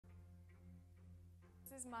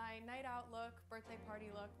is my night out look, birthday party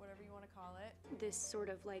look, whatever you want to call it. This sort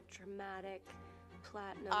of like dramatic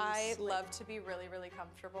platinum I slip. love to be really, really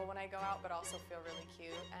comfortable when I go out, but also feel really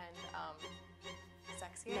cute and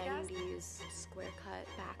sexy, I guess. 90s square cut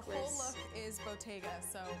The backless. whole look is Bottega,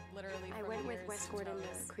 so literally I from went with ears Wes to Gordon, toes.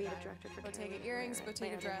 the creative director for Bottega Cheyenne, earrings, my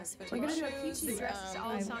Bottega other dress, husband. Bottega We're gonna do a shoes. peachy dress is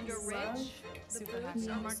Alessandro Rich. The boots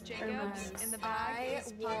are Marc Jacobs. In the back I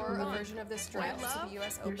is wore a Papa version of this dress to love. the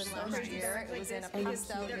U.S. Open last year. It was in a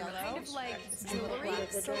pastel They're yellow. kind of like It's a little jewelry.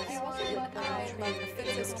 black silk one. I love the fit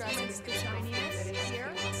of this dress. It's The shininess here.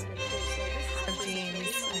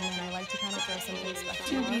 jeans, and I like to kind of throw something special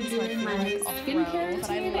To on, be so I doing feel my like off-road, skincare but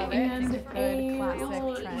I routine love it. and It's a good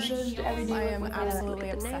classic just trend. everyday I am look. absolutely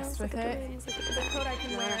Look at the nails, obsessed look with at the it. bangs, look at It's the a coat I can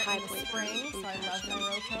back. wear High in the point spring, in so I love fashion. my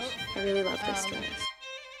row coat. I really love this dress.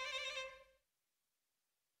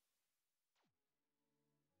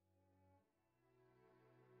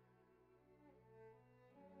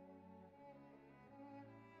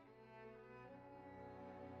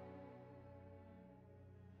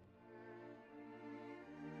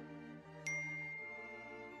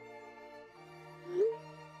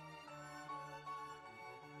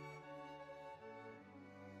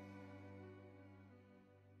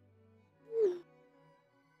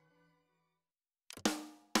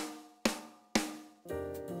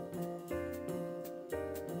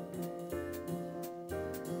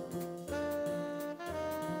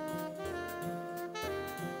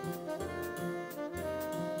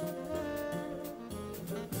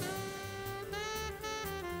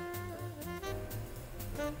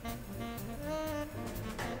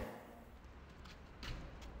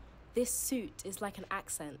 This suit is like an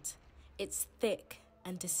accent. It's thick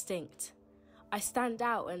and distinct. I stand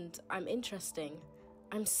out and I'm interesting.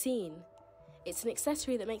 I'm seen. It's an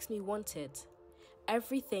accessory that makes me wanted.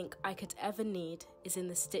 Everything I could ever need is in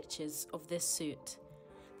the stitches of this suit.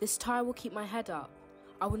 This tie will keep my head up.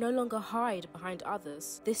 I will no longer hide behind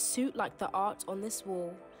others. This suit, like the art on this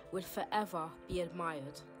wall, will forever be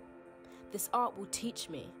admired. This art will teach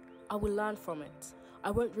me. I will learn from it.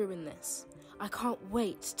 I won't ruin this. I can't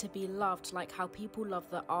wait to be loved like how people love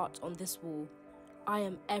the art on this wall. I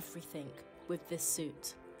am everything with this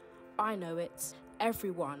suit. I know it.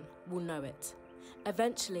 Everyone will know it.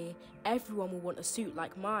 Eventually, everyone will want a suit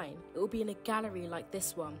like mine. It will be in a gallery like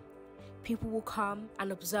this one. People will come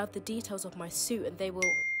and observe the details of my suit and they will...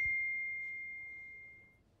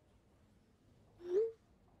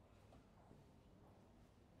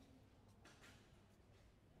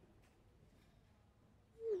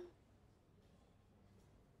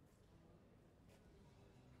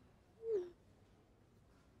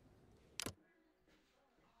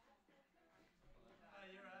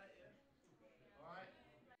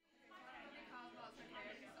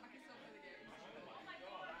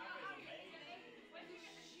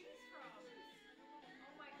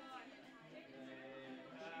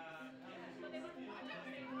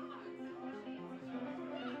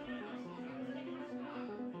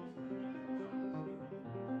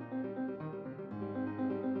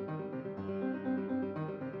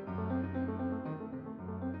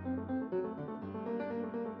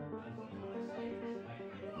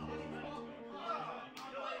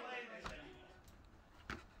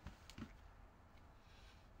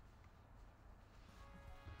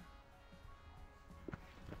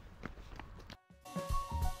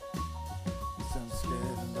 I'm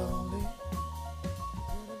scared and lonely.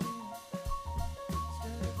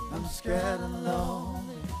 I'm scared and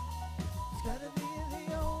lonely. Scared of being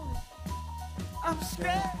the only. I'm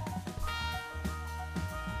scared.